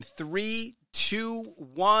Three, two,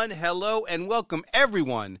 one. Hello and welcome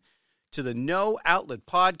everyone to the No Outlet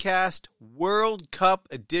Podcast World Cup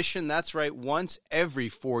edition. That's right. Once every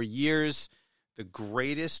 4 years, the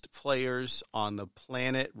greatest players on the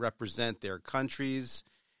planet represent their countries,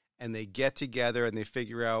 and they get together and they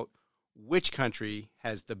figure out which country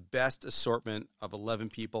has the best assortment of 11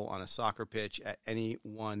 people on a soccer pitch at any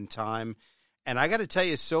one time. And I got to tell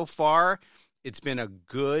you, so far, it's been a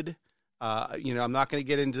good I'm not going to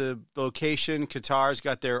get into the location. Qatar's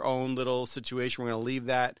got their own little situation. We're going to leave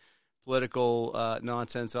that political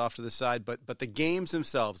nonsense off to the side. But the games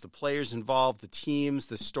themselves, the players involved, the teams,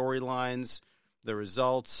 the storylines, the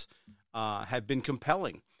results have been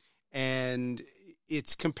compelling. And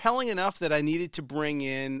it's compelling enough that I needed to bring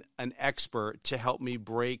in an expert to help me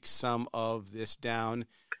break some of this down.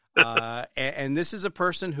 And this is a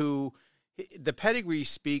person who the pedigree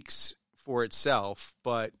speaks for itself,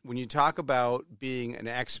 but when you talk about being an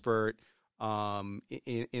expert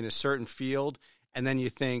in a certain field, and then you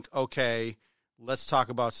think, okay, let's talk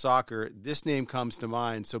about soccer, this name comes to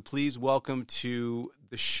mind. So please welcome to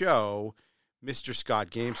the show, Mr.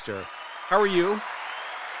 Scott Gamester. How are you?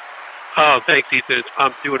 Oh, thanks, Ethan.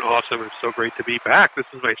 I'm doing awesome. It's so great to be back. This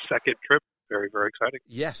is my second trip. Very, very exciting.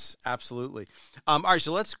 Yes, absolutely. All right,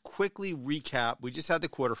 so let's quickly recap. We just had the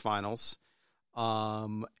quarterfinals.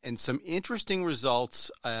 And some interesting results,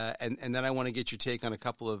 and then I want to get your take on a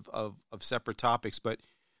couple of separate topics. But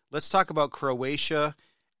let's talk about Croatia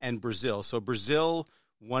and Brazil. So Brazil,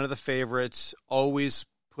 one of the favorites, always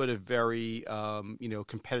put a very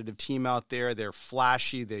competitive team out there. They're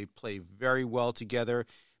flashy. They play very well together.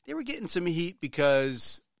 They were getting some heat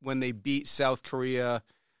because when they beat South Korea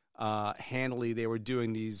handily, they were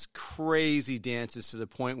doing these crazy dances to the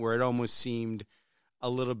point where it almost seemed a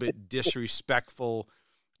little bit disrespectful,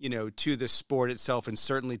 to the sport itself and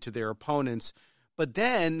certainly to their opponents. But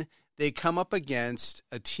then they come up against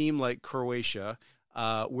a team like Croatia,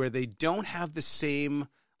 where they don't have the same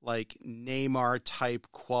like Neymar-type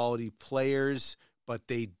quality players, but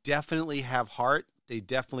they definitely have heart. They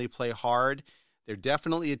definitely play hard. They're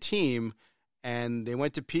definitely a team, and they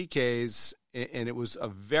went to PKs, and it was a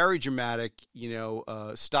very dramatic,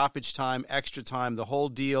 stoppage time, extra time, the whole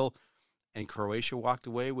deal. And Croatia walked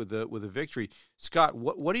away with a victory. Scott,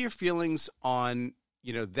 what are your feelings on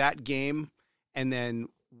that game? And then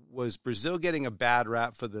was Brazil getting a bad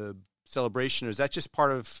rap for the celebration, or is that just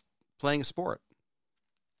part of playing a sport?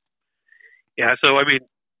 Yeah, so I mean,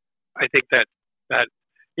 I think that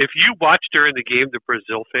if you watched during the game, the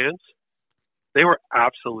Brazil fans, they were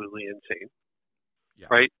absolutely insane,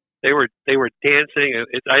 right? They were dancing, and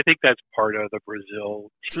I think that's part of the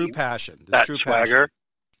Brazil team. True passion. That true swagger. Passion.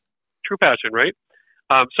 True passion, right?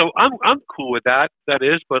 So I'm cool with that. That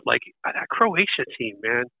is, but like that Croatia team,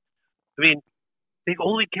 man. I mean, they've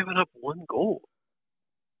only given up one goal,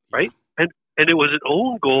 right? And it was an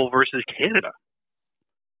own goal versus Canada.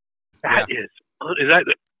 That's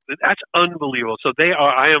unbelievable. So they are.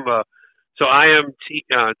 I am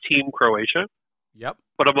Team Croatia. Yep.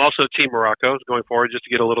 But I'm also Team Morocco going forward, just to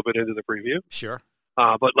get a little bit into the preview. Sure.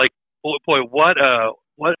 But like, boy, what?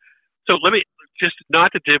 So let me. Just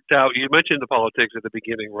not to dip out. You mentioned the politics at the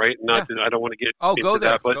beginning, right? I don't want to get into go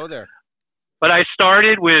there. that. But, go there. But I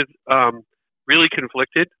started with really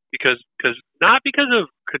conflicted because not because of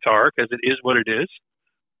Qatar, because it is what it is,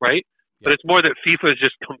 right? Yep. But it's more that FIFA is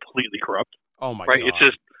just completely corrupt. Oh my God! It's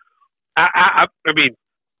just, I mean,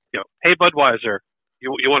 hey Budweiser, you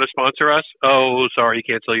want to sponsor us? Oh, sorry, you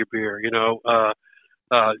can't sell your beer.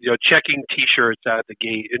 Checking T-shirts at the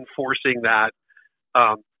gate, enforcing that.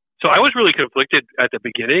 So I was really conflicted at the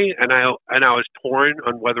beginning, and I was torn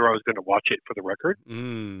on whether I was going to watch it for the record.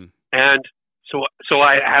 And so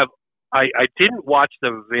I didn't watch the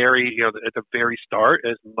at the very start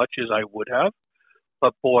as much as I would have,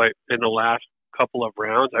 but boy, in the last couple of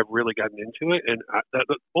rounds, I've really gotten into it. And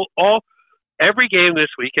every game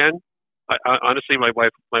this weekend, honestly, my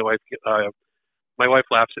wife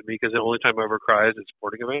laughs at me because the only time I ever cry is at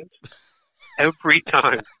sporting events. Every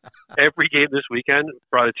time, every game this weekend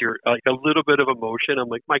brought a tear, like a little bit of emotion. I'm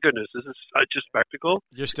like, my goodness, this is such a spectacle.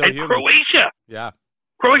 You're still human. Croatia, yeah,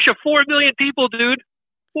 Croatia, 4 million people, dude,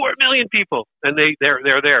 4 million people, and they're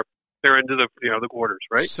there. They're into the quarters,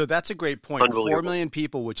 right? So that's a great point. 4 million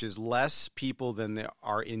people, which is less people than there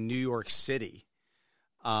are in New York City.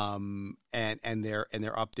 And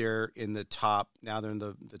they're up there in the top. Now they're in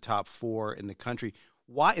the top 4 in the country.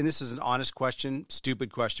 Why? And this is an honest question,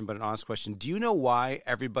 stupid question, but an honest question. Do you know why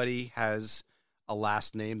everybody has a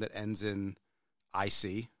last name that ends in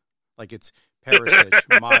IC? Like it's Perisic,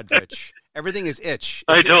 Modric. Everything is itch.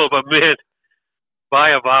 I know, but man,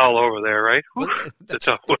 buy a vowel over there, right? Well, that's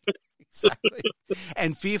right. Exactly.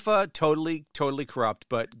 And FIFA, totally corrupt,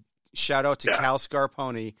 but shout out to Cal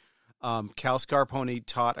Scarponi. Cal Scarponi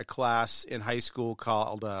taught a class in high school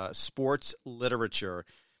called Sports Literature.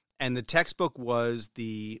 And the textbook was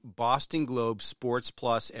the Boston Globe Sports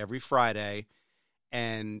Plus every Friday.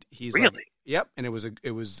 And he's really? Like, yep. And it was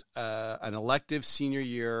an elective senior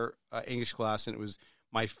year English class. And it was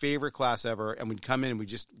my favorite class ever. And we'd come in and we'd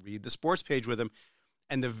just read the sports page with him.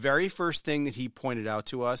 And the very first thing that he pointed out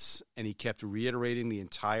to us, and he kept reiterating the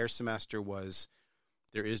entire semester, was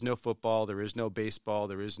there is no football, there is no baseball,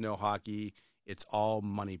 there is no hockey. It's all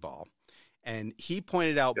Moneyball. And he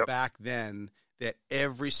pointed out back then that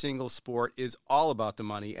every single sport is all about the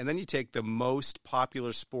money. And then you take the most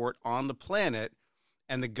popular sport on the planet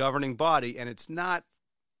and the governing body, and it's not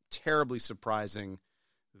terribly surprising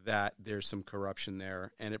that there's some corruption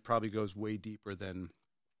there. And it probably goes way deeper than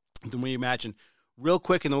we imagine. Real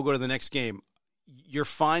quick, and then we'll go to the next game. You're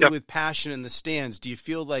fine with passion in the stands. Do you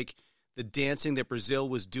feel like the dancing that Brazil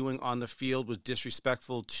was doing on the field was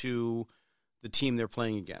disrespectful to the team they're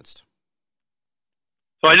playing against?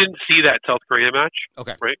 So I didn't see that South Korea match.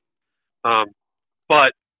 Okay. Right.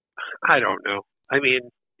 But I don't know. I mean,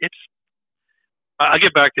 I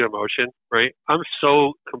get back to emotion, right? I'm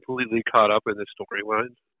so completely caught up in this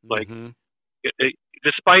storyline. Like,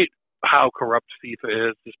 despite how corrupt FIFA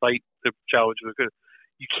is, despite the challenges,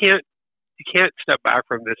 you can't step back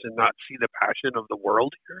from this and not see the passion of the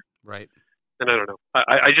world here. Right. And I don't know.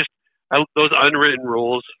 I just those unwritten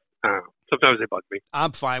rules. Sometimes they bug me.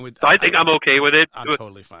 I'm fine with. So I think I'm okay with it. I'm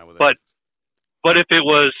totally fine with it. But if it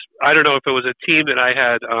was, I don't know, if it was a team that I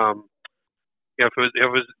had, if it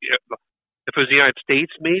was the United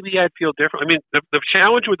States, maybe I'd feel different. I mean, the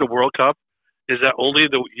challenge with the World Cup is that only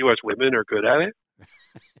the U.S. women are good at it,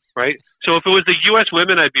 right? So if it was the U.S.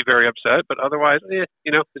 women, I'd be very upset. But otherwise,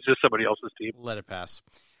 it's just somebody else's team. Let it pass.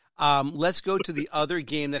 Let's go to the other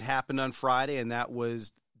game that happened on Friday, and that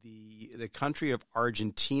was the country of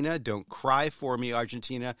Argentina. Don't cry for me,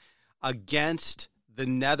 Argentina, against the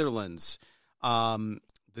Netherlands. The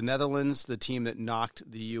Netherlands, the team that knocked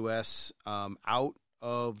the U.S. Out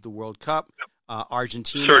of the World Cup.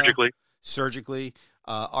 Argentina. Surgically.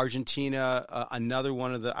 Argentina, another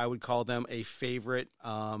one of I would call them a favorite.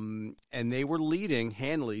 And they were leading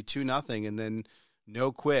handily 2-0. And then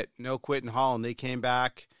no quit in Holland. They came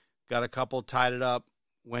back, got a couple, tied it up,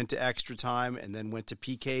 went to extra time, and then went to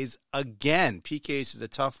PKs again. PKs is a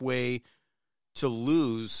tough way to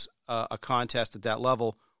lose a contest at that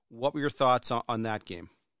level. What were your thoughts on that game?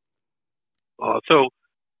 So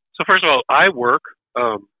first of all, I work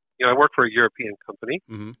for a European company,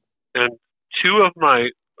 and two of my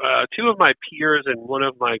peers and one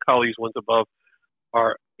of my colleagues, one's above,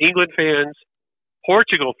 are England fans,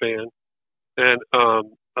 Portugal fan, and a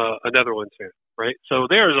Netherlands fan. Right. So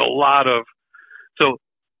there's a lot of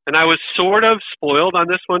and I was sort of spoiled on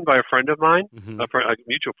this one by a friend of mine, a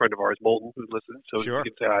mutual friend of ours, Moulton, who listens, so you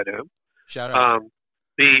can say hi to him. Shout out.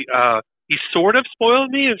 He sort of spoiled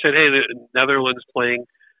me and said, "Hey, the Netherlands playing,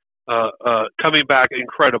 coming back,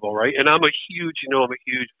 incredible, right?" And I'm a huge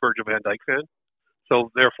Virgil van Dijk fan, so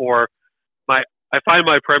therefore, I find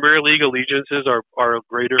my Premier League allegiances are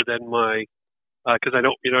greater than my because I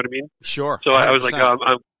don't, you know what I mean? Sure. So 100%. I was like,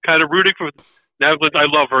 I'm kind of rooting for Netherlands. I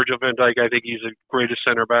love Virgil van Dijk. I think he's the greatest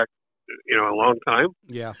center back, in a long time.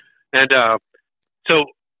 Yeah. And so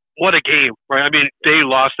what a game, right? I mean, they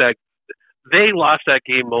lost that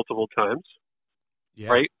game multiple times,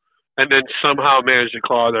 right? And then somehow managed to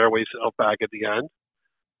claw their way back at the end.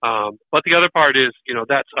 But the other part is,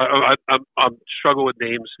 I'm struggling with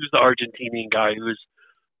names. Who's the Argentinian guy who's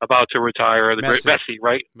about to retire? Messi,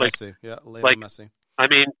 right? Messi, Messi. I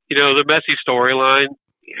mean, the Messi storyline.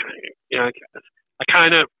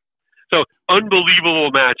 So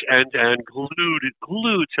unbelievable match, end to end, glued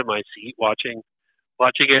to my seat watching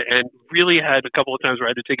it, and really had a couple of times where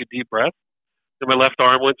I had to take a deep breath, and my left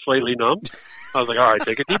arm went slightly numb. I was like, all right,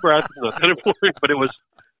 take a deep breath. It's not that important, but it was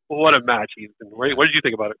what a match, Ethan. What did you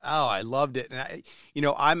think about it? Oh, I loved it. And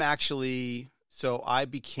I'm actually. So I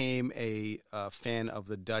became a fan of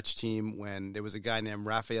the Dutch team when there was a guy named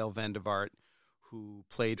Rafael van der Vaart who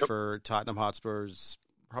played for Tottenham Hotspurs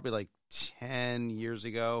probably like 11 years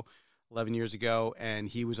ago, and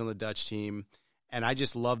he was on the Dutch team. And I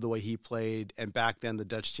just loved the way he played. And back then the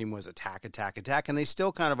Dutch team was attack, and they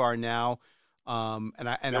still kind of are now.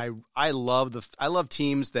 I love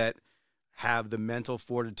teams that have the mental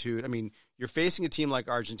fortitude. I mean, you're facing a team like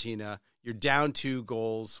Argentina. You're down 2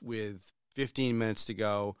 goals with 15 minutes to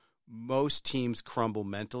go. Most teams crumble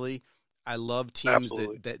mentally. I love teams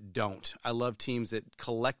Absolutely. that don't. I love teams that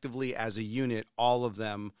collectively, as a unit, all of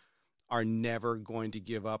them are never going to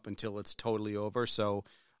give up until it's totally over. So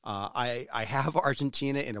I have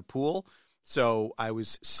Argentina in a pool, so I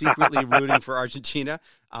was secretly rooting for Argentina,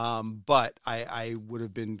 but I would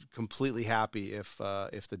have been completely happy if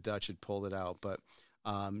the Dutch had pulled it out. But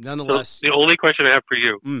nonetheless, so the only question I have for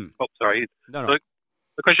you. Oh, sorry. No.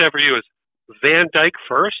 The question I have for you is Van Dijk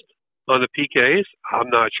first on the PKs. I'm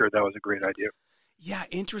not sure that was a great idea. Yeah,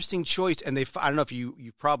 interesting choice. And I don't know if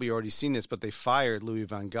you've probably already seen this, but they fired Louis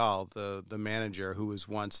van Gaal, the manager who was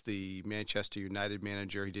once the Manchester United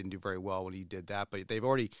manager. He didn't do very well when he did that, but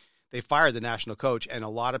they fired the national coach, and a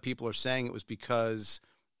lot of people are saying it was because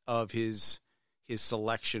of his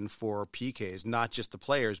selection for PKs, not just the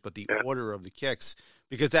players, but the order of the kicks,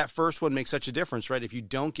 because that first one makes such a difference, right? If you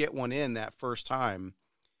don't get one in that first time,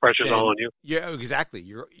 pressure's all on you. Yeah, exactly.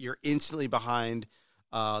 You're instantly behind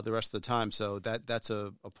the rest of the time. So that's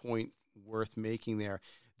a point worth making there.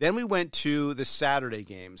 Then we went to the Saturday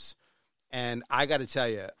games, and I got to tell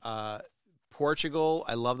you, Portugal,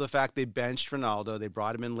 I love the fact they benched Ronaldo. They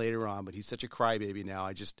brought him in later on, but he's such a crybaby now.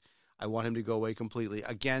 I want him to go away completely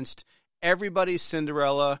against everybody's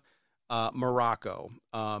Cinderella, Morocco.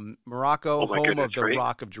 Morocco, home of the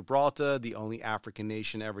Rock of Gibraltar, the only African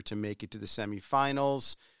nation ever to make it to the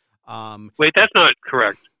semifinals. Wait, that's not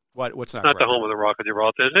correct. What's not correct? The home of the Rock of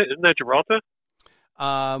Gibraltar, is it? Isn't that Gibraltar?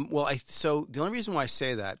 So the only reason why I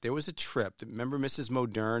say that, there was a trip. Remember Mrs.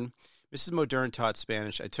 Modern? Mrs. Modern taught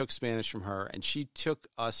Spanish. I took Spanish from her, and she took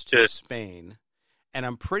us to Spain. And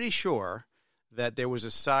I'm pretty sure that there was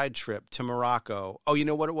a side trip to Morocco. Oh, you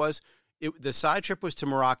know what it was? The side trip was to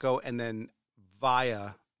Morocco, and then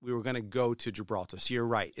we were going to go to Gibraltar. So you're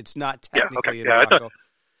right. It's not technically in Morocco.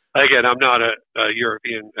 Again, I'm not a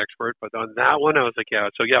European expert, but on that one, I was like,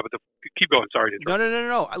 but keep going. Sorry to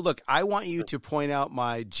interrupt. No. Look, I want you to point out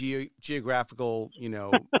my geographical,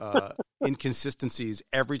 inconsistencies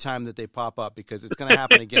every time that they pop up, because it's going to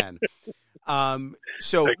happen again.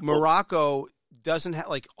 Morocco doesn't have,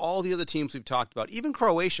 like all the other teams we've talked about, even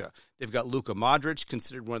Croatia. They've got Luka Modric,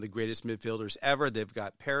 considered one of the greatest midfielders ever. They've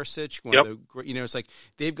got Perisic, it's like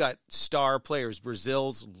they've got star players.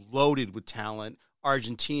 Brazil's loaded with talent.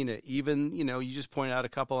 Argentina, even, you just pointed out a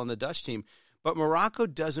couple on the Dutch team. But Morocco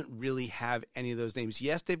doesn't really have any of those names.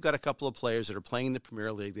 Yes, they've got a couple of players that are playing in the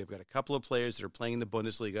Premier League. They've got a couple of players that are playing in the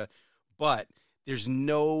Bundesliga. But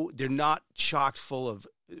they're not chock full of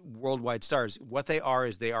worldwide stars. What they are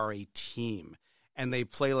is they are a team. And they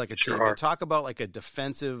play like a team. And talk about like a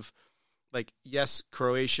defensive, yes,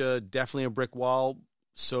 Croatia, definitely a brick wall.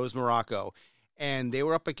 So is Morocco. And they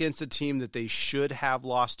were up against a team that they should have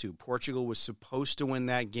lost to. Portugal was supposed to win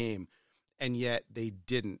that game, and yet they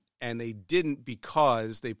didn't. And they didn't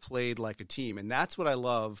because they played like a team. And that's what I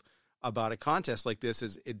love about a contest like this,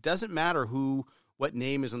 is it doesn't matter what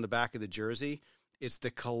name is on the back of the jersey. It's the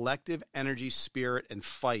collective energy, spirit, and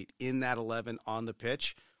fight in that 11 on the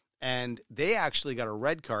pitch. And they actually got a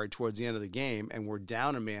red card towards the end of the game and were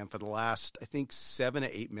down a man for the last, I think, 7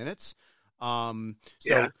 to 8 minutes.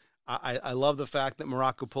 I love the fact that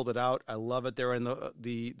Morocco pulled it out. I love it. They're in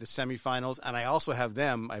the semifinals. And I also have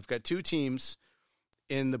them. I've got two teams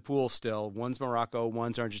in the pool still. One's Morocco,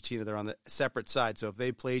 one's Argentina. They're on the separate side. So if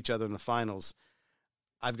they play each other in the finals,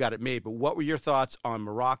 I've got it made. But what were your thoughts on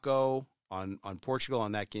Morocco, on Portugal,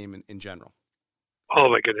 on that game in general? Oh,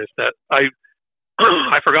 my goodness.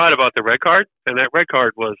 I forgot about the red card, and that red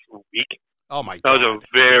card was weak. Oh, my God. That was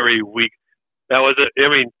a very weak.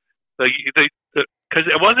 Because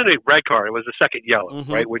it wasn't a red card, it was a second yellow,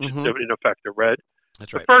 right? Which is in effect a red.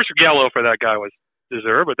 That's right. The first yellow for that guy was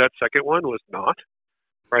deserved, but that second one was not,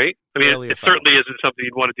 right? I mean, it certainly isn't something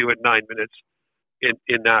you'd want to do in 9 minutes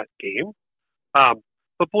in that game.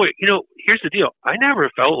 But boy, here's the deal. I never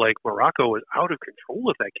felt like Morocco was out of control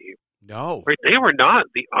of that game. No. Right? They were not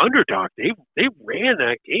the underdog. They ran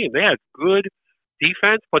that game. They had good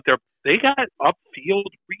defense, but they got upfield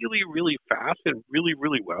really, really fast and really,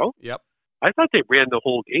 really well. Yep. I thought they ran the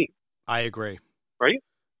whole game. I agree. Right?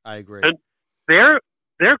 I agree. And their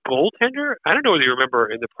goaltender, I don't know whether you remember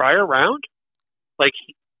in the prior round,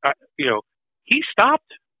 he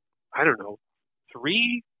stopped, I don't know,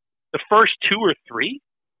 the first 2 or 3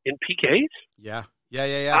 in PKs. Yeah.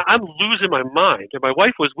 I'm losing my mind. And my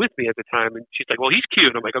wife was with me at the time, and she's like, well, he's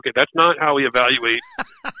cute. I'm like, okay, that's not how we evaluate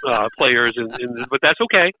players, but that's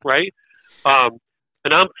okay, right?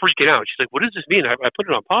 And I'm freaking out. She's like, what does this mean? I put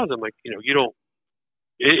it on pause. I'm like, you don't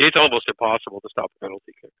it's almost impossible to stop a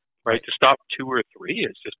penalty kick, right? To stop 2 or 3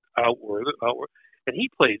 is just outward. And he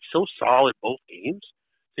played so solid both games.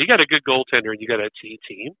 So you got a good goaltender and you got a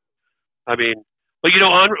team. I mean, But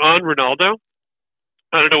on Ronaldo,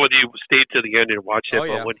 I don't know whether you stayed to the end and watched it,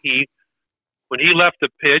 yeah. but when he left the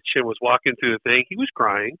pitch and was walking through the thing, he was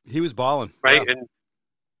crying. He was balling, right? Yeah.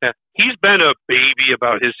 And he's been a baby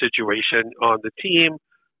about his situation on the team,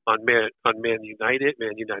 on Man United,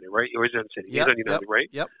 right? Or he's on City. He's on United, right?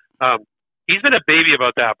 Yep. He's been a baby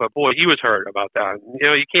about that, but boy, he was hurt about that.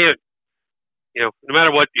 You can't, no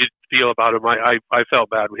matter what you feel about him, I felt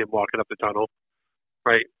bad with him walking up the tunnel,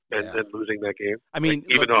 right, and losing that game. I mean,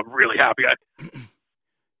 even though I'm really happy.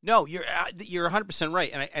 No, you're 100% right,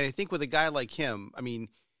 and I think with a guy like him, I mean,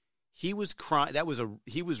 he was crying.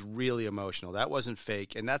 He was really emotional. That wasn't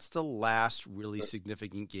fake, and that's the last really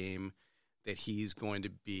significant game that he's going to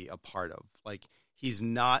be a part of. Like, he's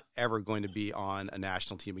not ever going to be on a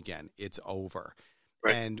national team again. It's over.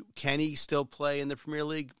 Right. And can he still play in the Premier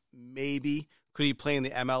League? Maybe. Could he play in the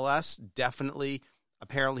MLS? Definitely.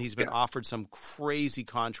 Apparently, he's been offered some crazy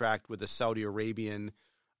contract with a Saudi Arabian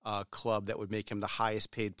club that would make him the highest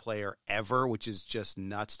paid player ever, which is just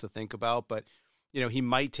nuts to think about. But, he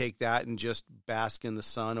might take that and just bask in the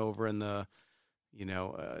sun over in the,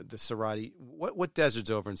 the Saudi. What desert's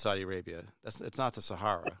over in Saudi Arabia? It's not the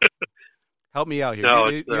Sahara. Help me out here. No,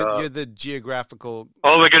 you're the geographical.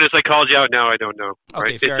 Oh my goodness, I called you out now. I don't know.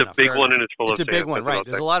 Okay, right? fair it's enough, a big one and it's full of sand. It's a big one, right?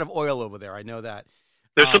 There's a lot of oil over there. I know that.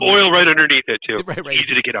 There's some oil right underneath it too. Right.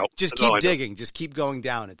 Easy to get out. Just keep digging. Just keep going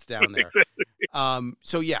down. It's down there.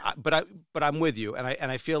 So yeah, but I'm with you, and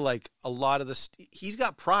I feel like a lot of this. He's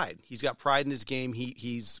got pride. He's got pride in his game.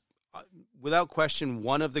 He's without question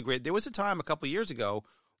one of the great. There was a time a couple of years ago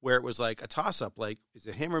where it was like a toss up. Like, is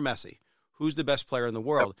it him or Messi? Who's the best player in the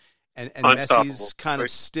world? And Messi's kind of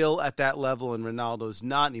still at that level, and Ronaldo's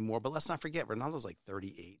not anymore. But let's not forget, Ronaldo's like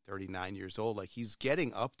 38, 39 years old. Like, he's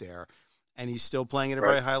getting up there, and he's still playing at a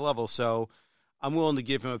very high level. So I'm willing to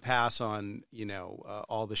give him a pass on,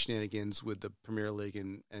 all the shenanigans with the Premier League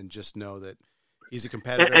and just know that he's a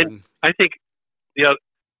competitor. And I think the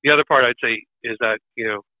other part I'd say is that,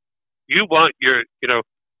 you want your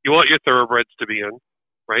thoroughbreds to be in,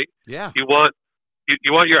 right? Yeah. You want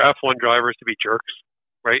your F1 drivers to be jerks.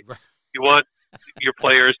 Right? You want your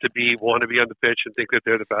players to want to be on the pitch and think that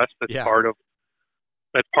they're the best. That's part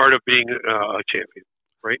of being a champion,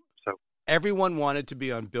 right? So everyone wanted to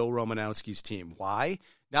be on Bill Romanowski's team. Why?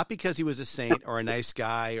 Not because he was a saint or a nice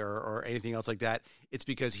guy or anything else like that. It's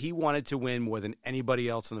because he wanted to win more than anybody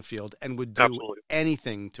else in the field and would do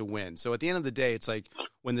anything to win. So at the end of the day, it's like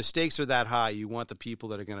when the stakes are that high, you want the people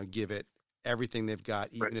that are going to give it everything they've got,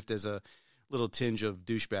 even if there's a little tinge of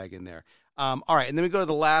douchebag in there. All right, and then we go to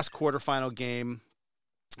the last quarterfinal game,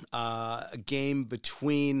 a game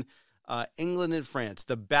between England and France,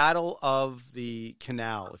 the battle of the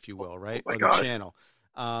canal, if you will, right, or the channel.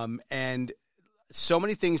 And so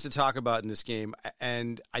many things to talk about in this game,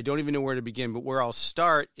 and I don't even know where to begin, but where I'll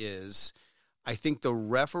start is I think the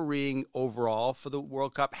refereeing overall for the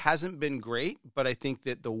World Cup hasn't been great, but I think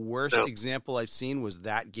that the worst example I've seen was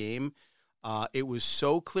that game. It was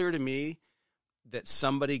so clear to me that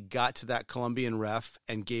somebody got to that Colombian ref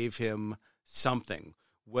and gave him something,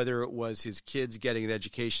 whether it was his kids getting an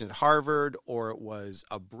education at Harvard, or it was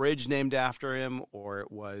a bridge named after him, or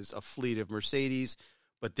it was a fleet of Mercedes.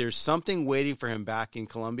 But there's something waiting for him back in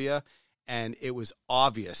Colombia, and it was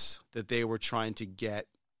obvious that they were trying to get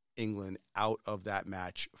England out of that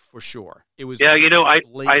match for sure. It was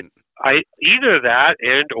blatant. I either that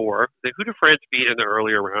or who did France beat in the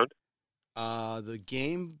earlier round? The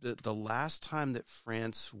game, the last time that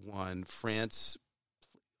France won,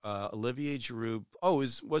 Olivier Giroud.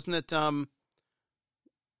 Wasn't it? Oh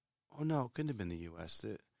no, it couldn't have been the U.S.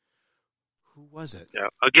 Who was it? Yeah,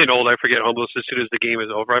 again, old. I forget almost as soon as the game is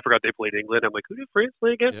over. I forgot they played England. I'm like, who did France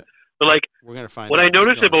play again? Yeah. But we're gonna find. What I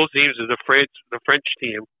noticed in both teams is the French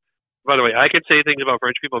team. By the way, I can say things about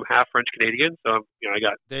French people. I'm half French Canadian, so I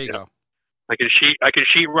got. There you go. I can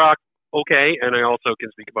sheetrock. Okay, and I also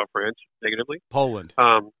can speak about France negatively. Poland.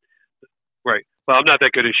 Right. Well, I'm not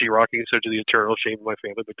that good at sheetrocking, so to the eternal shame of my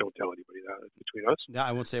family, but don't tell anybody that between us. No,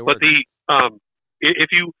 I won't say a word. But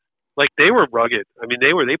if you they were rugged. I mean,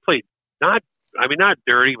 they played not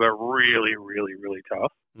dirty, but really, really, really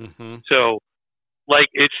tough. Mm-hmm. So,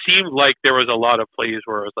 it seemed like there was a lot of plays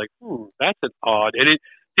where I was like, that's an odd, and it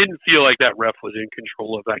didn't feel like that ref was in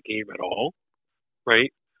control of that game at all.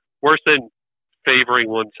 Right. Worse than favoring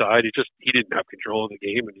one side. He didn't have control of the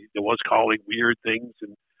game, and he was calling weird things.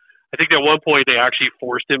 And I think at one point they actually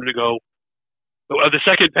forced him to go the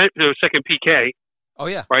second PK. Oh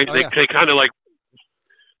yeah, Oh, right. They kind of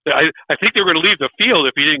I think they were going to leave the field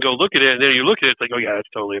if he didn't go look at it, and then you look at it, it's like, oh yeah, that's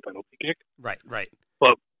totally a penalty kick. Right.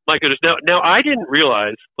 But My goodness. Now I didn't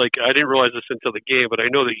realize this until the game, but I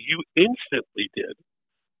know that you instantly did,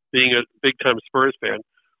 being a big time Spurs fan.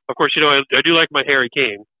 Of course, I do like my Harry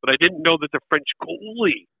Kane, but I didn't know that the French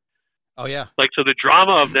goalie. Oh yeah. So the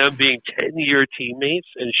drama of them being 10-year teammates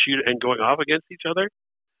and going off against each other,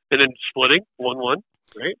 and then splitting 1-1,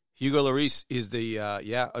 right? Hugo Lloris is the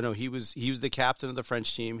he was the captain of the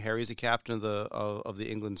French team. Harry's the captain of the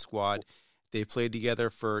England squad. They've played together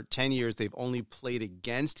for 10 years. They've only played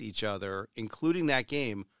against each other, including that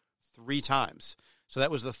game, 3 times. So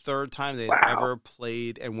that was the third time they'd ever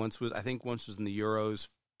played, and once was in the Euros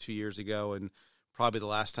 2 years ago, and probably the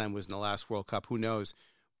last time was in the last World Cup. Who knows?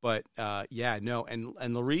 But and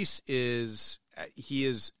Lloris is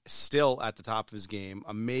still at the top of his game.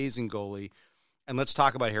 Amazing goalie. And let's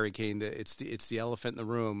talk about Harry Kane. It's the elephant in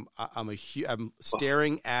the room. I'm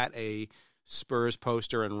staring at a Spurs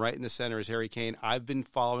poster, and right in the center is Harry Kane. I've been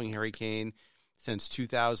following Harry Kane since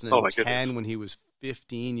 2010 when he was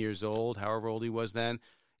 15 years old, however old he was then.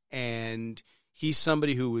 And he's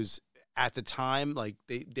somebody who was, at the time, like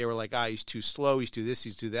they were like, he's too slow, he's too this,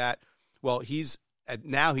 he's too that. Well,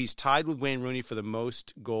 now he's tied with Wayne Rooney for the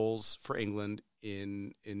most goals for England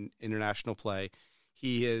in international play.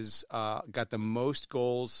 He has got the most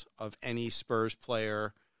goals of any Spurs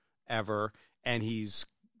player ever, and he's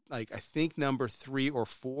I think number 3 or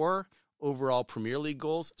 4 overall Premier League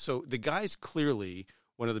goals. So the guy's clearly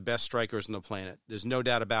one of the best strikers on the planet. There's no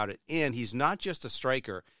doubt about it. And he's not just a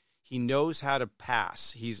striker. He knows how to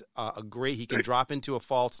pass. He's he can drop into a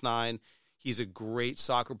false 9. He's a great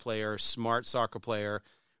soccer player, smart soccer player.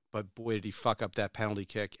 But boy, did he fuck up that penalty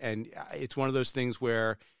kick. And it's one of those things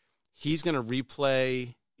where he's going to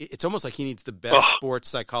replay. It's almost like he needs the best sports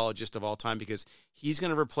psychologist of all time, because he's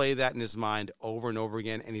going to replay that in his mind over and over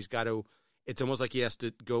again. And it's almost like he has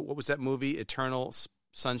to go, what was that movie? Eternal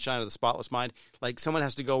Sunshine of the Spotless Mind. Like someone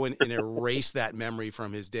has to go in and erase that memory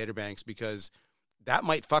from his databanks, because that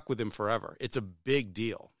might fuck with him forever. It's a big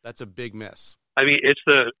deal. That's a big miss. I mean, it's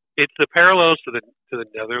the parallels to the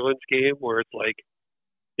Netherlands game, where it's like,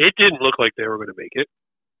 it didn't look like they were going to make it.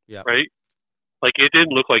 Yeah. Right? Like, it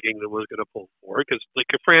didn't look like England was going to pull forward, because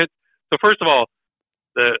France. So first of all,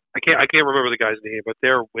 I can't remember the guy's name, but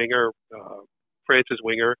their winger, France's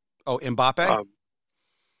winger. Oh, Mbappe.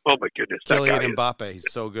 Oh my goodness, Kylian Mbappe.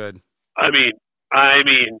 He's so good. I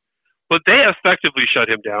mean, but they effectively shut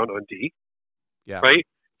him down on D. Yeah. Right.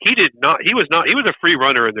 He did not. He was a free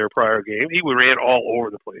runner in their prior game. He ran all over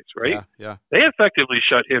the place. Right. Yeah. They effectively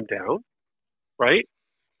shut him down. Right.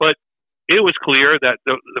 But it was clear that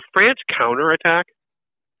the France counterattack,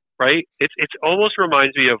 right? It almost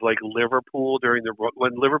reminds me of like Liverpool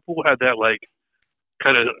when Liverpool had that like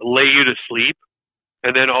kind of lay you to sleep,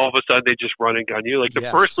 and then all of a sudden they just run and gun you. Like the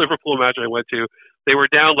first Liverpool match I went to, they were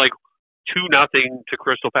down like 2-0 to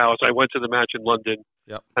Crystal Palace. I went to the match in London,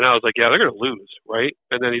 and I was like, yeah, they're going to lose, right?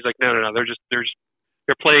 And then he's like, no,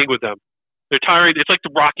 they're playing with them. They're tiring. It's like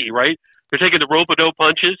the Rocky, right? They're taking the rope-a-dope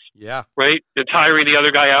punches, right, and tiring the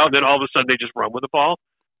other guy out, and then all of a sudden they just run with the ball.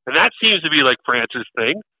 And that seems to be like France's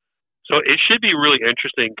thing. So it should be really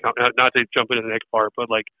interesting, not to jump into the next part, but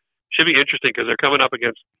like should be interesting because they're coming up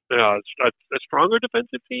against a stronger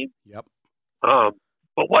defensive team. Yep.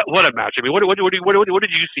 But what a match! I mean, what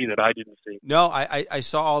did you see that I didn't see? No, I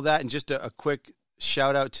saw all that, and just a quick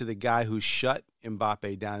shout out to the guy who shut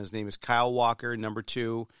Mbappe down. His name is Kyle Walker, number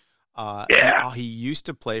 2. He used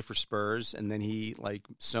to play for Spurs, and then he, like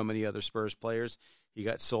so many other Spurs players, he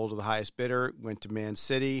got sold to the highest bidder, went to Man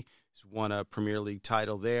City, he's won a Premier League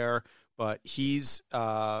title there, but he's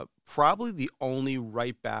probably the only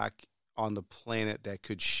right back on the planet that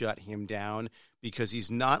could shut him down, because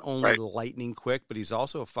he's not only lightning quick, but he's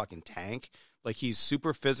also a fucking tank. Like, he's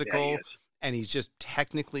super physical, and he's just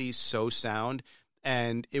technically so sound.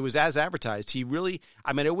 And it was as advertised. He really,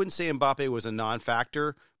 I wouldn't say Mbappe was a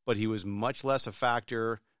non-factor, but he was much less a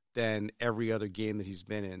factor than every other game that he's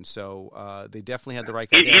been in. So they definitely had the right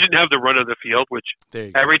guy. He didn't have the run of the field, which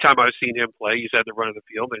every time I've seen him play, he's had the run of the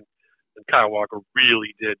field, and Kyle Walker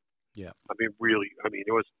really did. Yeah. It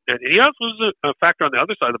was, and he also was a factor on the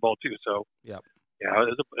other side of the ball too. So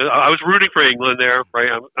I was rooting for England there, right?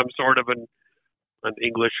 I'm sort of an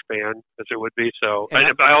English fan, as it would be. So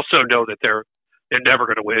I also know that they're never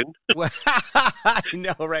going to win. I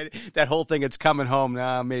know, right? That whole thing, it's coming home.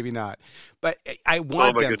 Nah, maybe not. But I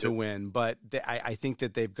want them to win. But I think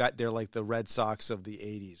that they're like the Red Sox of the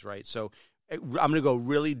 80s, right? So I'm going to go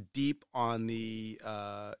really deep on the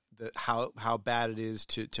how bad it is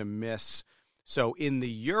to miss. So in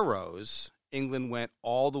the Euros, England went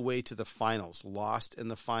all the way to the finals, lost in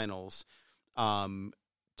the finals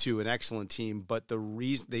to an excellent team. But the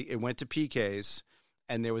reason it went to PKs.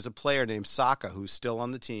 and there was a player named Saka who's still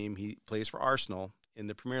on the team. He plays for Arsenal in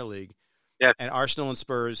the Premier League. Yeah. And Arsenal and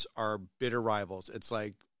Spurs are bitter rivals. It's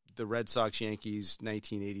like the Red Sox Yankees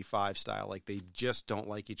 1985 style. Like they just don't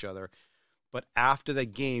like each other. But after the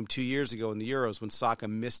game 2 years ago in the Euros, when Saka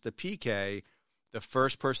missed the PK, the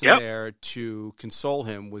first person there to console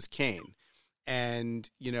him was Kane. And,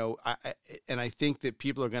 you know, I think that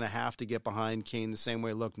people are going to have to get behind Kane the same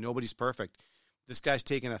way. Look, nobody's perfect. This guy's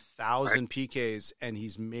taken 1,000 PKs and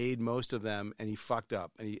he's made most of them, and he fucked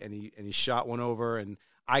up and he shot one over, and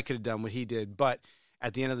I could have done what he did. But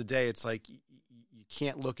at the end of the day, it's like you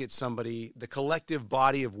can't look at somebody. The collective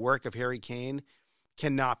body of work of Harry Kane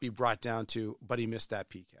cannot be brought down to, but he missed that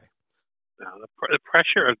PK. No, the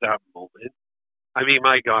pressure of that moment. I mean,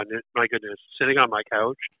 my goodness, sitting on my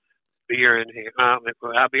couch, beer in hand,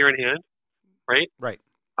 right? Right.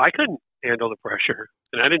 I couldn't handle the pressure,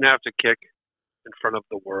 and I didn't have to kick in front of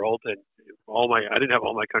the world, and I didn't have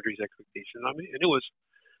all my country's expectations on me, and it was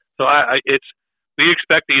so. We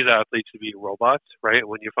expect these athletes to be robots, right? And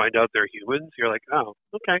when you find out they're humans, you're like, oh,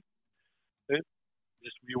 okay.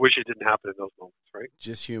 Just you wish it didn't happen in those moments, right?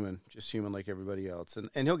 Just human like everybody else,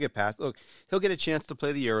 and he'll get past. Look, he'll get a chance to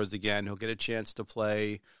play the Euros again. He'll get a chance to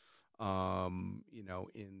play, you know,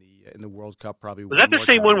 in the World Cup probably. Was that the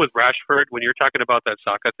same one with Rashford when you're talking about that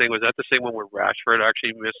Saka thing? Was that the same one where Rashford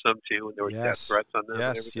actually missed some too, and there was death threats on them?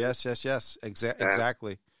 Yes.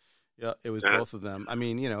 Exactly. Yeah, it was both of them. I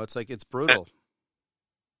mean, you know, it's like it's brutal.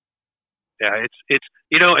 Yeah, it's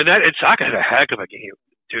you know, and Saka had a heck of a game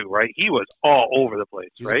too, right? He was all over the place,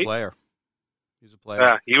 He's right? a player.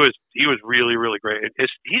 Yeah, he was really, really great.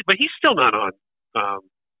 But he's still not on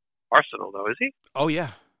Arsenal though, is he? Oh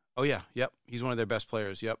yeah. Yep. He's one of their best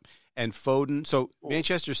players. Yep. And Foden. So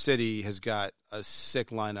Manchester City has got a sick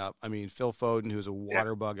lineup. I mean, Phil Foden, who's a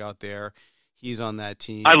water bug out there, he's on that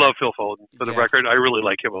team. I love Phil Foden. For the record, I really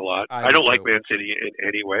like him a lot. I don't like Man City in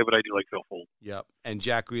any way, but I do like Phil Foden. Yep. And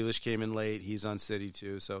Jack Grealish came in late. He's on City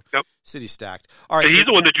too. So City's stacked. All right. And he's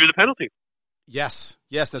the one that drew the penalty. Yes,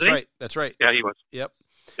 that's right. That's right. Yeah, he was. Yep.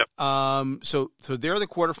 So there are the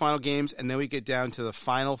quarterfinal games, and then we get down to the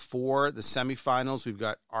final four, the semifinals. We've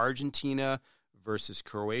got Argentina versus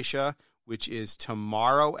Croatia, which is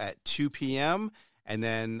tomorrow at 2 p.m., and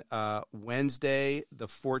then Wednesday, the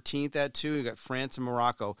 14th at 2, we've got France and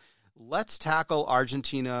Morocco. Let's tackle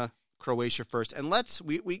Argentina, Croatia first, and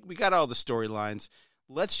we got all the storylines.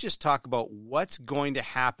 Let's just talk about what's going to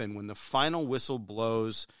happen when the final whistle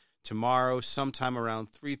blows tomorrow, sometime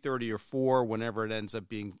around 3:30 or 4, whenever it ends up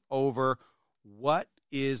being over. What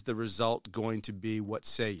is the result going to be? What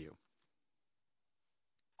say you?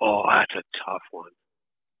 Oh, that's a tough one.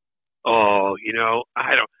 Oh, you know,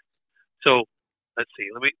 I don't. So let's see.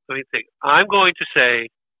 Let me think. I'm going to say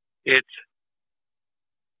it's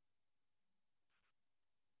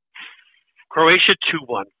Croatia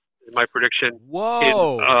 2-1. Is my prediction.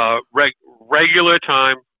 Whoa! In regular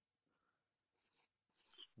time.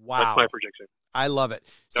 Wow. That's my prediction. I love it.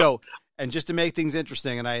 So, and just to make things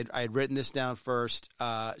interesting, and I had written this down first.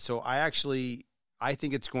 So I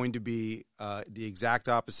think it's going to be the exact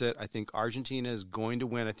opposite. I think Argentina is going to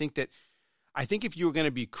win. I think if you were going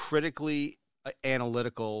to be critically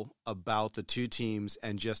analytical about the two teams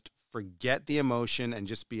and just forget the emotion and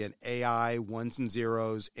just be an AI ones and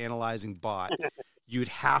zeros analyzing bot, you'd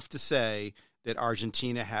have to say that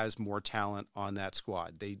Argentina has more talent on that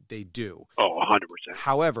squad. They do. Oh, 100%.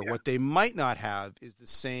 However, what they might not have is the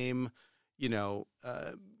same,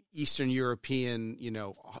 Eastern European,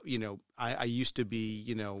 I used to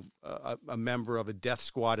be, a member of a death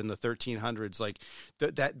squad in the 1300s. Like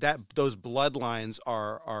those bloodlines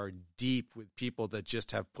are deep with people that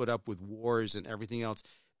just have put up with wars and everything else.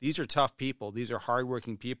 These are tough people. These are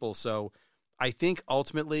hardworking people. So I think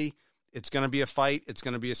ultimately it's going to be a fight. It's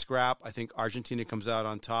going to be a scrap. I think Argentina comes out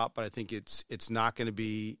on top, but I think it's not going to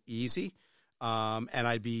be easy. And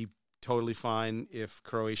I'd be totally fine if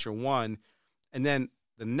Croatia won. And then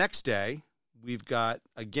the next day, we've got,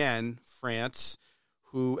 again, France,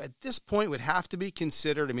 who at this point would have to be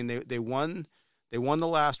considered. I mean, they won the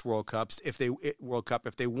last World Cup. If they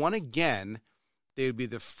won again, they would be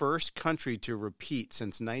the first country to repeat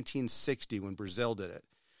since 1960 when Brazil did it.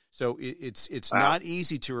 So it's not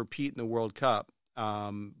easy to repeat in the World Cup,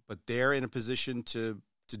 but they're in a position to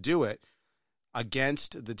do it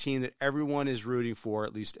against the team that everyone is rooting for,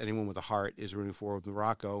 at least anyone with a heart is rooting for, with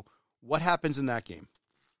Morocco. What happens in that game?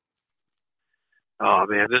 Oh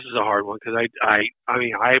man, this is a hard one because I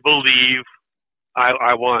mean I believe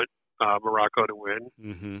I want Morocco to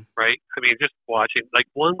win, right? I mean, just watching like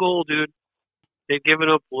one goal, dude. They've given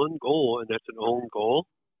up one goal, and that's an own goal.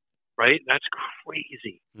 right? That's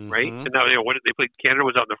crazy, right? And now, what they played, Canada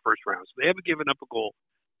was out in the first round, so they haven't given up a goal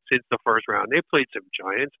since the first round. They played some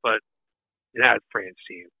giants, but it had France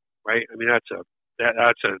team, right? I mean, that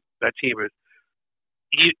team is.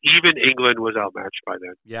 Even England was outmatched by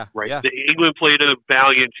then. Yeah. Right. Yeah. England played a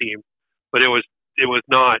valiant team, but it was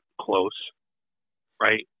not close.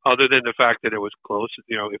 Right. Other than the fact that it was close, if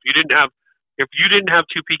you didn't have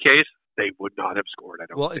two PKs, they would not have scored. I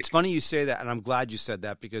don't. Well, it's funny you say that, and I'm glad you said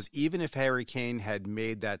that, because even if Harry Kane had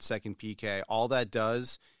made that second PK, all that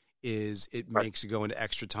does is it makes it go into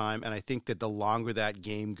extra time, and I think that the longer that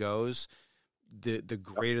game goes, the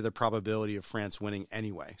greater the probability of France winning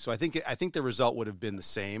anyway. So I think the result would have been the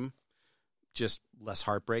same, just less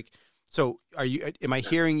heartbreak. So am I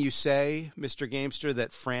hearing you say, Mr. Gamester,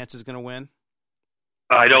 that France is going to win?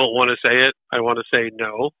 I don't want to say it. I want to say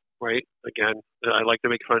no, right? Again, I like to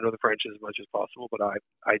make fun of the French as much as possible, but I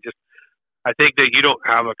think that you don't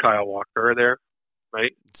have a Kyle Walker there,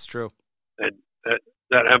 right? It's true. And that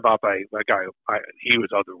Mbappe, that guy, he was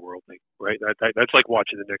otherworldly, right? That's like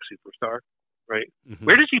watching the next superstar. Right. Mm-hmm.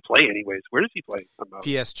 Where does he play anyways? Where does he play?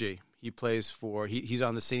 PSG. He plays for he's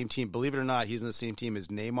on the same team. Believe it or not, he's on the same team as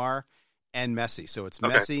Neymar and Messi. So it's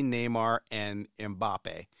Messi, Neymar, and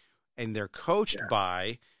Mbappe. And they're coached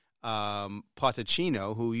by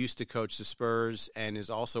Pochettino, who used to coach the Spurs and is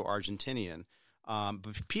also Argentinian.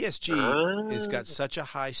 But PSG has got such a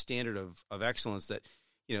high standard of excellence that,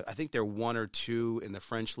 I think they're 1 or 2 in the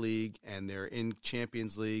French league, and they're in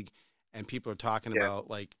Champions League. And people are talking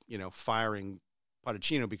about, firing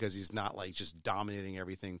Pochettino because he's not, just dominating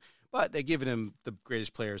everything. But they're giving him the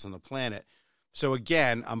greatest players on the planet. So,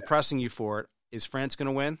 again, I'm pressing you for it. Is France going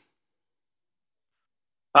to win?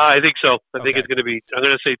 I think so. I think it's going to be – I'm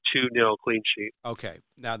going to say 2-0 clean sheet. Okay.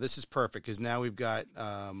 Now, this is perfect because now we've got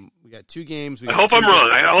 2 games. I hope I'm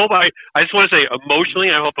wrong. I just want to say emotionally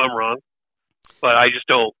I hope I'm wrong. But I just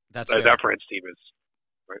don't – that France team is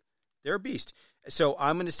 – right. They're a beast. So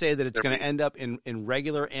I'm going to say that it's going to end up in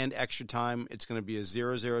regular and extra time. It's going to be a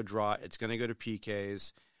 0-0 draw. It's going to go to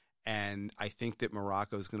PKs, and I think that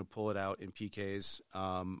Morocco is going to pull it out in PKs.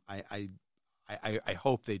 I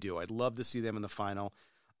hope they do. I'd love to see them in the final.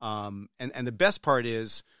 And the best part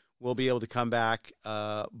is we'll be able to come back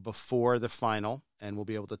before the final, and we'll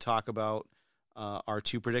be able to talk about our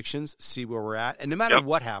 2 predictions, see where we're at. And no matter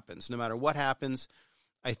what happens,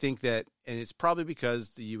 I think that, and it's probably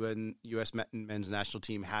because the U.S. men's national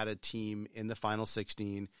team had a team in the final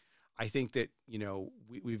 16. I think that,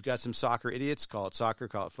 we've got some soccer idiots, call it soccer,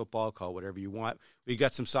 call it football, call it whatever you want. We've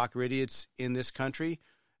got some soccer idiots in this country,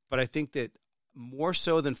 but I think that more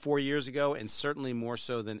so than 4 years ago, and certainly more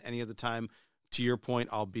so than any other time, to your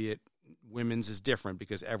point, albeit women's is different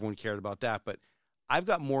because everyone cared about that. But I've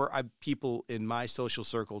got more people in my social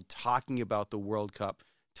circle talking about the World Cup,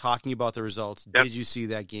 talking about the results. Yep. Did you see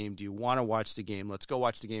that game? Do you want to watch the game? Let's go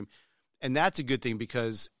watch the game. And that's a good thing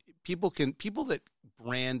because people that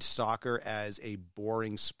brand soccer as a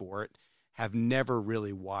boring sport have never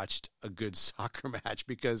really watched a good soccer match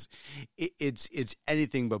because it's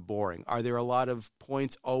anything but boring. Are there a lot of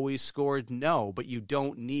points always scored? No, but you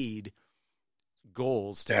don't need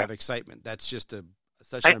goals to have excitement. That's just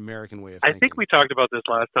such an American way of thinking. I think we talked about this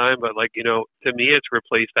last time, but to me, it's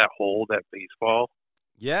replaced that hole that baseball.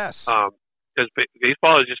 Yes. Because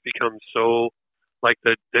baseball has just become so,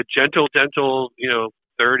 the gentle,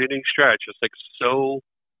 third inning stretch. It's so,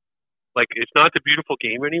 it's not the beautiful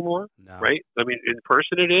game anymore, right? I mean, in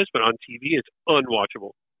person it is, but on TV it's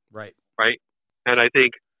unwatchable. Right. Right? And I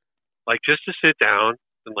think, just to sit down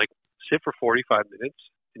and, sit for 45 minutes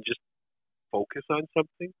and just focus on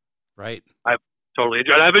something. Right. I've totally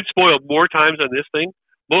enjoyed it. I've been spoiled more times on this thing,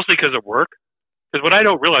 mostly because of work. Because what I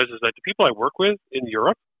don't realize is that the people I work with in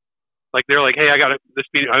Europe, they're like, hey, I got this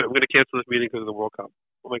meeting. I'm going to cancel this meeting because of the World Cup.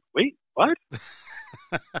 I'm like, wait, what?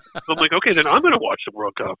 I'm like, okay, then I'm going to watch the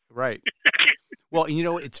World Cup. Right. Well,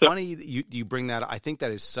 it's funny that you bring that up. I think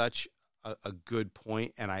that is such a good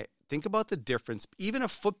point. And I think about the difference, even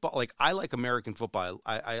of football. I like American football.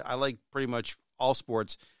 I like pretty much all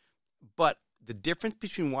sports. But the difference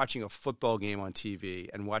between watching a football game on TV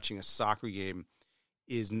and watching a soccer game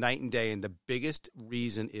is night and day, and the biggest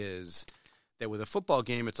reason is that with a football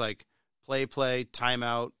game, it's play,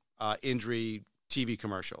 timeout, injury, TV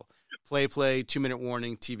commercial. Play, 2-minute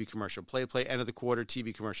warning, TV commercial. Play, end of the quarter,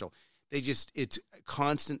 TV commercial. It's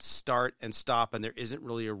constant start and stop, and there isn't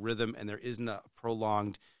really a rhythm, and there isn't a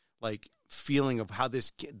prolonged feeling of how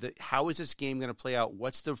is this game going to play out?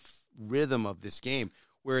 What's the rhythm of this game?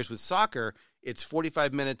 Whereas with soccer, it's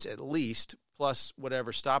 45 minutes at least, plus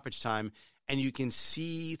whatever stoppage time, and you can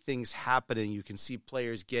see things happening. You can see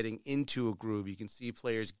players getting into a groove. You can see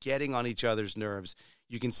players getting on each other's nerves.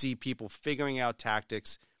 You can see people figuring out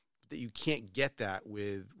tactics that you can't get that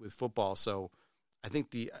with football. So I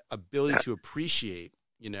think the ability to appreciate,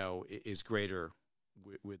 is greater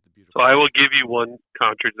with the beautiful. So I will give you one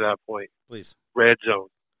counter to that point. Please. Red zone.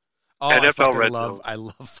 Oh, NFL red zone. I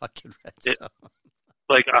love fucking red zone.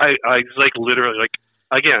 I like literally, like,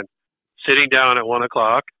 again, sitting down at 1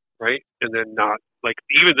 o'clock, right? And then not, like,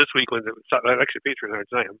 even this week when actually Patriots are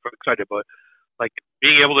tonight, I'm excited, but like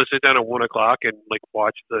being able to sit down at 1 o'clock and like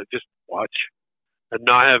watch and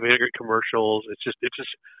not have any commercials. It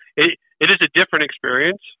is a different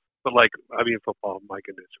experience, but like, I mean, football, my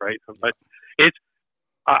goodness, right? But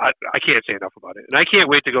I can't say enough about it, and I can't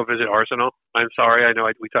wait to go visit Arsenal. I'm sorry, I know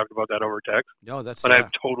we talked about that over text. No, but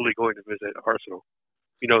I'm totally going to visit Arsenal.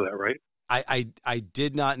 You know that, right? I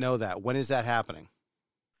did not know that. When is that happening?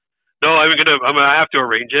 No, I'm gonna have to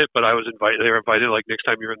arrange it, but I was invited. They were invited. Like, next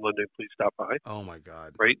time you're in London, please stop by. Oh my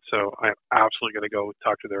God! Right, so I'm absolutely gonna go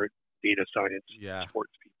talk to their data science,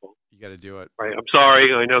 sports people. You got to do it. Right. I'm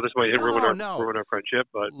sorry. I know this might ruin our friendship,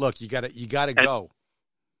 but look, you got to go.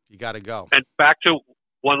 You got to go. And back to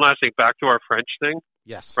one last thing. Back to our French thing.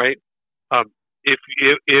 Yes. Right. If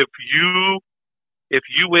you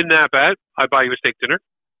win that bet, I buy you a steak dinner.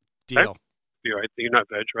 Deal. Okay? You're not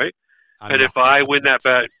veg, right? If I win that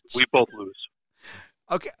bet, we both lose.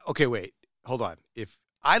 Okay, wait. Hold on. If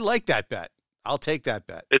I like that bet, I'll take that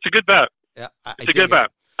bet. It's a good bet. Yeah, it's a good bet.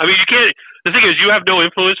 I mean, you can't. The thing is, you have no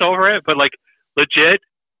influence over it, but like, legit,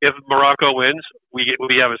 if Morocco wins, we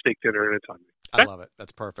have a steak dinner and it's on me. Okay? I love it.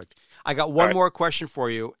 That's perfect. I got one more question for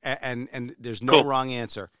you, and there's no wrong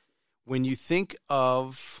answer. When you think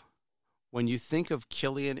of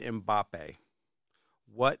Kylian Mbappe,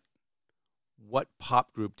 what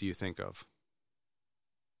pop group do you think of?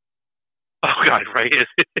 Oh God, right?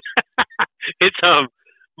 It's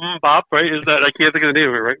Bop, right? Is that, I can't think of the name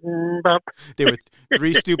of it, right? Bop. They were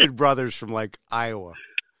three stupid brothers from like Iowa.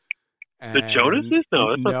 And the Jonases?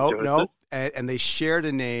 No. And they shared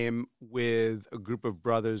a name with a group of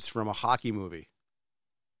brothers from a hockey movie.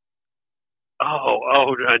 Now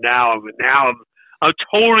I'm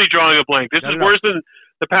totally drawing a blank. This is worse than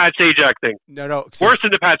the Pat Sajak thing. No. Worse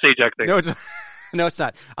than the Pat Sajak thing. No, it's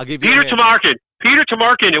not. I'll give you Peter Tamarkin. Peter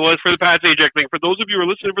Tamarkin, it was for the Pat Sajak thing. For those of you who are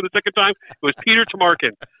listening for the second time, it was Peter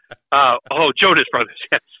Tamarkin. Jonas Brothers,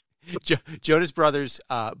 yes. Jonas Brothers,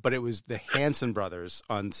 but it was the Hanson Brothers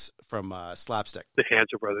from Slapstick. The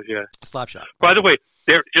Hanson Brothers, yeah. Slapshot. By the way,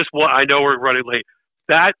 I know we're running late.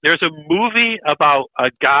 There's a movie about a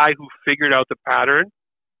guy who figured out the pattern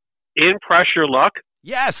in Pressure Luck.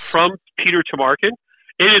 Yes. From Peter Tamarkin.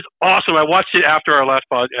 It is awesome. I watched it after our last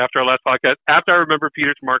podcast. After I remember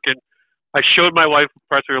Peter Tamarkin, I showed my wife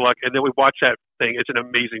Pressure Luck, and then we watched that thing. It's an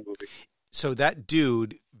amazing movie. So that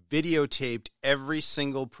dude videotaped every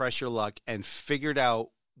single Pressure Luck and figured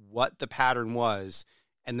out what the pattern was,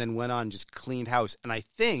 and then went on and just cleaned house. And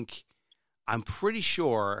I'm pretty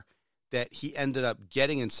sure that he ended up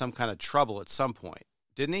getting in some kind of trouble at some point,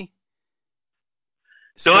 didn't he?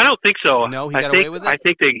 No, I don't think so. No, he got away with it? I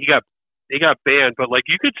think he got banned, but like,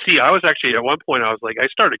 you could see, I was actually, at one point, I was like, I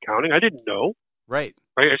started counting. I didn't know. Right.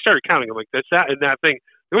 I started counting. I'm like, that's that and that thing.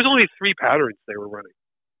 There was only 3 patterns they were running.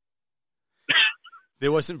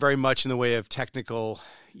 There wasn't very much in the way of technical,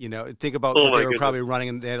 think about what they were probably running,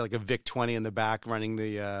 and they had like a VIC-20 in the back running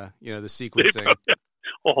the, the sequencing.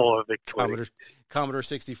 VIC-20. Commodore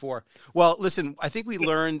 64. Well, listen, I think we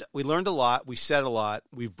learned a lot. We said a lot.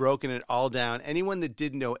 We've broken it all down. Anyone that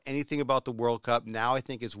didn't know anything about the World Cup now, I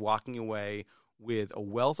think, is walking away with a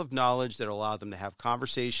wealth of knowledge that will allow them to have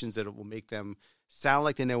conversations that will make them sound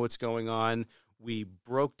like they know what's going on. We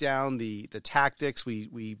broke down the tactics.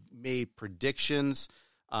 We made predictions.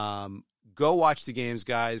 Go watch the games,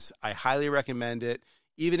 guys. I highly recommend it.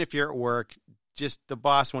 Even if you're at work, just the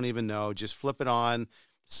boss won't even know. Just flip it on.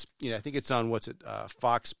 I think it's on,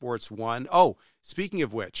 Fox Sports 1. Oh, speaking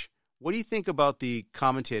of which, what do you think about the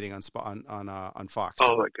commentating on Fox?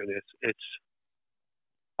 Oh my goodness,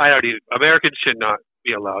 Americans should not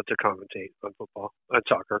be allowed to commentate on football, on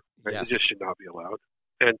soccer. Right? Yes. It just should not be allowed.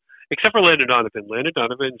 And except for Landon Donovan. Landon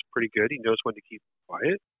Donovan's pretty good. He knows when to keep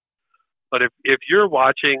quiet. But if you're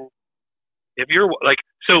watching, if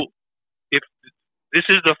this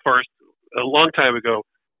is the first, a long time ago,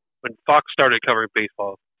 when Fox started covering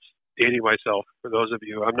baseball, dating myself, for those of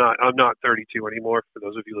you, I'm not 32 anymore, for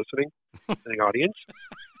those of you listening in the audience.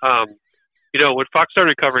 When Fox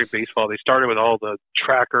started covering baseball, they started with all the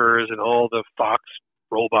trackers and all the Fox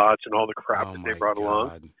robots and all the crap Oh that my they brought along.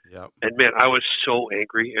 God. Yep. And man, I was so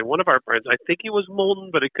angry. And one of our friends, I think he was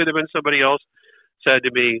Molden, but it could have been somebody else, said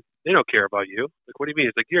to me, "They don't care about you." Like, what do you mean?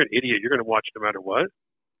 It's like, you're an idiot. You're going to watch no matter what.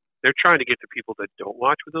 They're trying to get the people that don't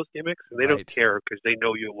watch with those gimmicks, and they don't care because they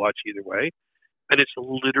know you'll watch either way. And it's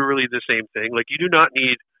literally the same thing. Like, you do not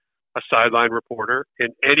need a sideline reporter in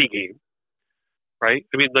any game, right?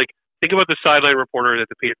 I mean, like, think about the sideline reporter at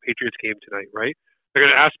the Patriots game tonight, right? They're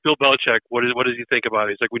going to ask Bill Belichick, what does he think about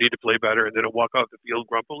it? He's like, we need to play better, and then he'll walk off the field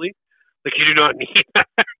grumpily. Like, you do not need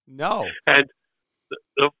that. No. And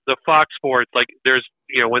the Fox Sports, like, there's,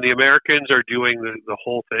 when the Americans are doing the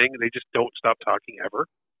whole thing, they just don't stop talking ever.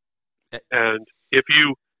 And if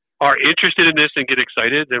you are interested in this and get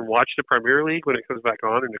excited, then watch the Premier League when it comes back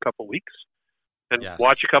on in a couple weeks. And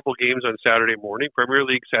watch a couple games on Saturday morning, Premier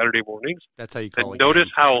League Saturday mornings. That's how you call it. Notice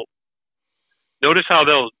how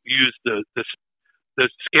they'll use the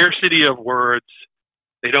scarcity of words.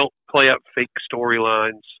 They don't play up fake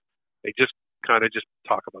storylines. They just kind of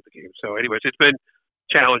talk about the game. So anyways, it's been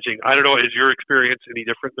challenging. I don't know, is your experience any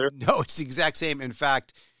different there? No, it's the exact same. In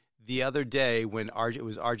fact, the other day when it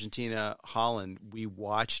was Argentina-Holland, we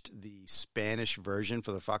watched the Spanish version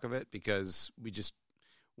for the fuck of it because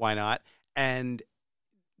why not? And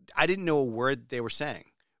I didn't know a word they were saying,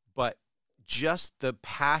 but just the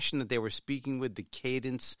passion that they were speaking with, the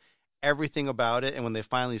cadence, everything about it, and when they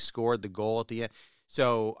finally scored the goal at the end.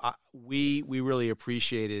 So we really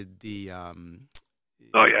appreciated the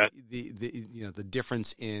the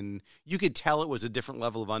difference in, you could tell it was a different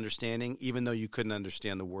level of understanding, even though you couldn't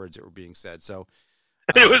understand the words that were being said. So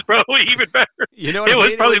it was probably even better. You know what I mean?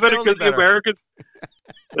 Was probably better because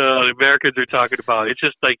the Americans are talking about it. It's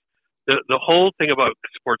just like the whole thing about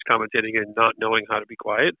sports commentating and not knowing how to be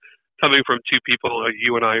quiet, coming from two people,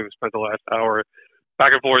 you and I, who spent the last hour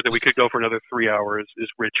back and forth, and we could go for another 3 hours, is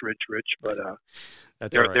rich. But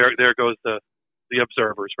that's there goes the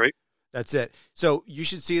observers, right? That's it. So you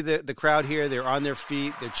should see the crowd here. They're on their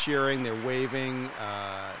feet. They're cheering. They're waving.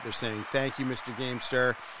 They're saying, thank you, Mr.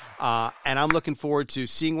 Gamester. And I'm looking forward to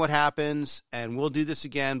seeing what happens. And we'll do this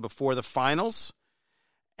again before the finals.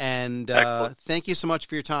 And thank you so much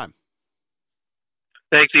for your time.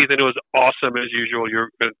 Thanks, Ethan. It was awesome as usual. You're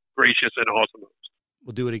gracious and awesome.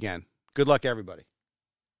 We'll do it again. Good luck, everybody.